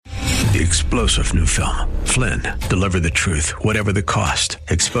The explosive new film, Flynn, Deliver the Truth, Whatever the Cost,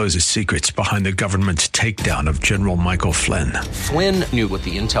 exposes secrets behind the government's takedown of General Michael Flynn. Flynn knew what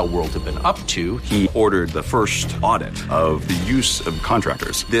the intel world had been up to. He ordered the first audit of the use of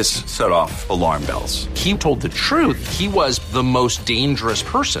contractors. This set off alarm bells. He told the truth. He was the most dangerous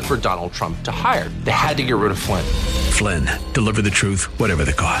person for Donald Trump to hire. They had to get rid of Flynn. Flynn, Deliver the Truth, Whatever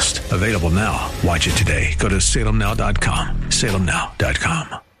the Cost. Available now. Watch it today. Go to salemnow.com.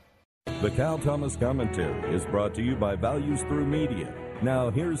 salemnow.com. The Cal Thomas Commentary is brought to you by Values Through Media. Now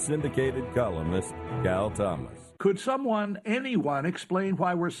here's syndicated columnist Cal Thomas. Could anyone explain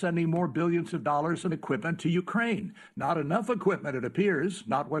why we're sending more billions of dollars in equipment to Ukraine? Not enough equipment, it appears.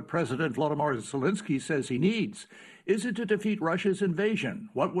 Not what President Volodymyr Zelensky says he needs. Is it to defeat Russia's invasion?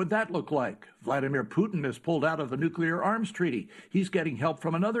 What would that look like? Vladimir Putin has pulled out of the nuclear arms treaty. He's getting help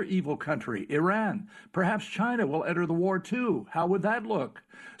from another evil country, Iran. Perhaps China will enter the war too. How would that look?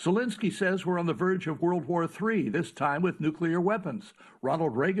 Zelensky says we're on the verge of World War III, this time with nuclear weapons.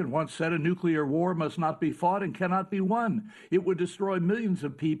 Ronald Reagan once said a nuclear war must not be fought and cannot be won. It would destroy millions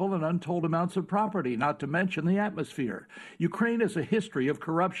of people and untold amounts of property, not to mention the atmosphere. Ukraine has a history of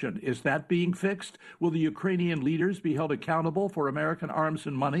corruption. Is that being fixed? Will the Ukrainian leaders be held accountable for American arms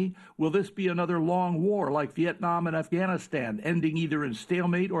and money? Will this be another long war like Vietnam and Afghanistan, ending either in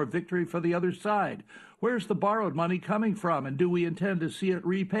stalemate or victory for the other side? Where's the borrowed money coming from, and do we intend to see it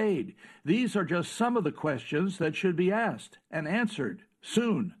repaid? These are just some of the questions that should be asked and answered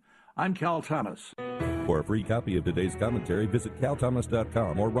soon. I'm Cal Thomas. For a free copy of today's commentary, visit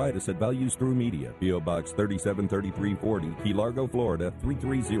calthomas.com or write us at Values Through Media, P.O. Box 373340, Key Largo, Florida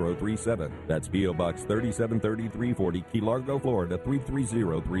 33037. That's P.O. Box 373340, Key Largo, Florida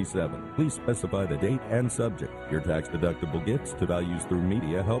 33037. Please specify the date and subject. Your tax-deductible gifts to Values Through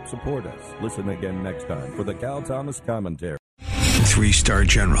Media help support us. Listen again next time for the Cal Thomas Commentary. 3-star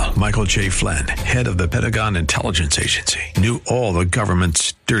General Michael J. Flynn, head of the Pentagon Intelligence Agency, knew all the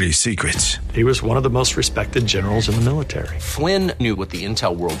government's dirty secrets. He was one of the most respected generals in the military. Flynn knew what the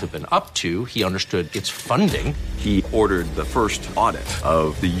intel world had been up to. He understood its funding. He ordered the first audit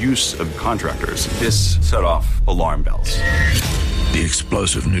of the use of contractors. This set off alarm bells. The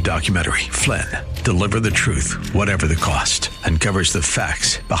explosive new documentary, Flynn, Deliver the Truth, Whatever the Cost, uncovers the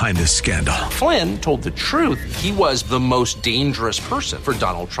facts behind this scandal. Flynn told the truth. He was the most dangerous person for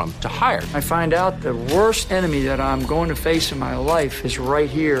Donald Trump to hire. I find out the worst enemy that I'm going to face in my life is right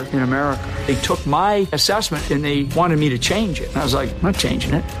here in America. They took my assessment and they wanted me to change it. And I was like, I'm not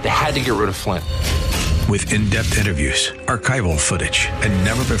changing it. They had to get rid of Flynn. With in-depth interviews, archival footage, and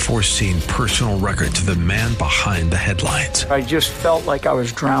never-before-seen personal records of the man behind the headlines. I just felt like I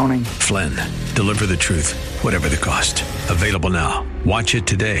was drowning. Flynn, Deliver the Truth, Whatever the Cost. Available now. Watch it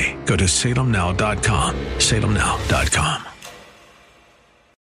today. Go to salemnow.com. salemnow.com.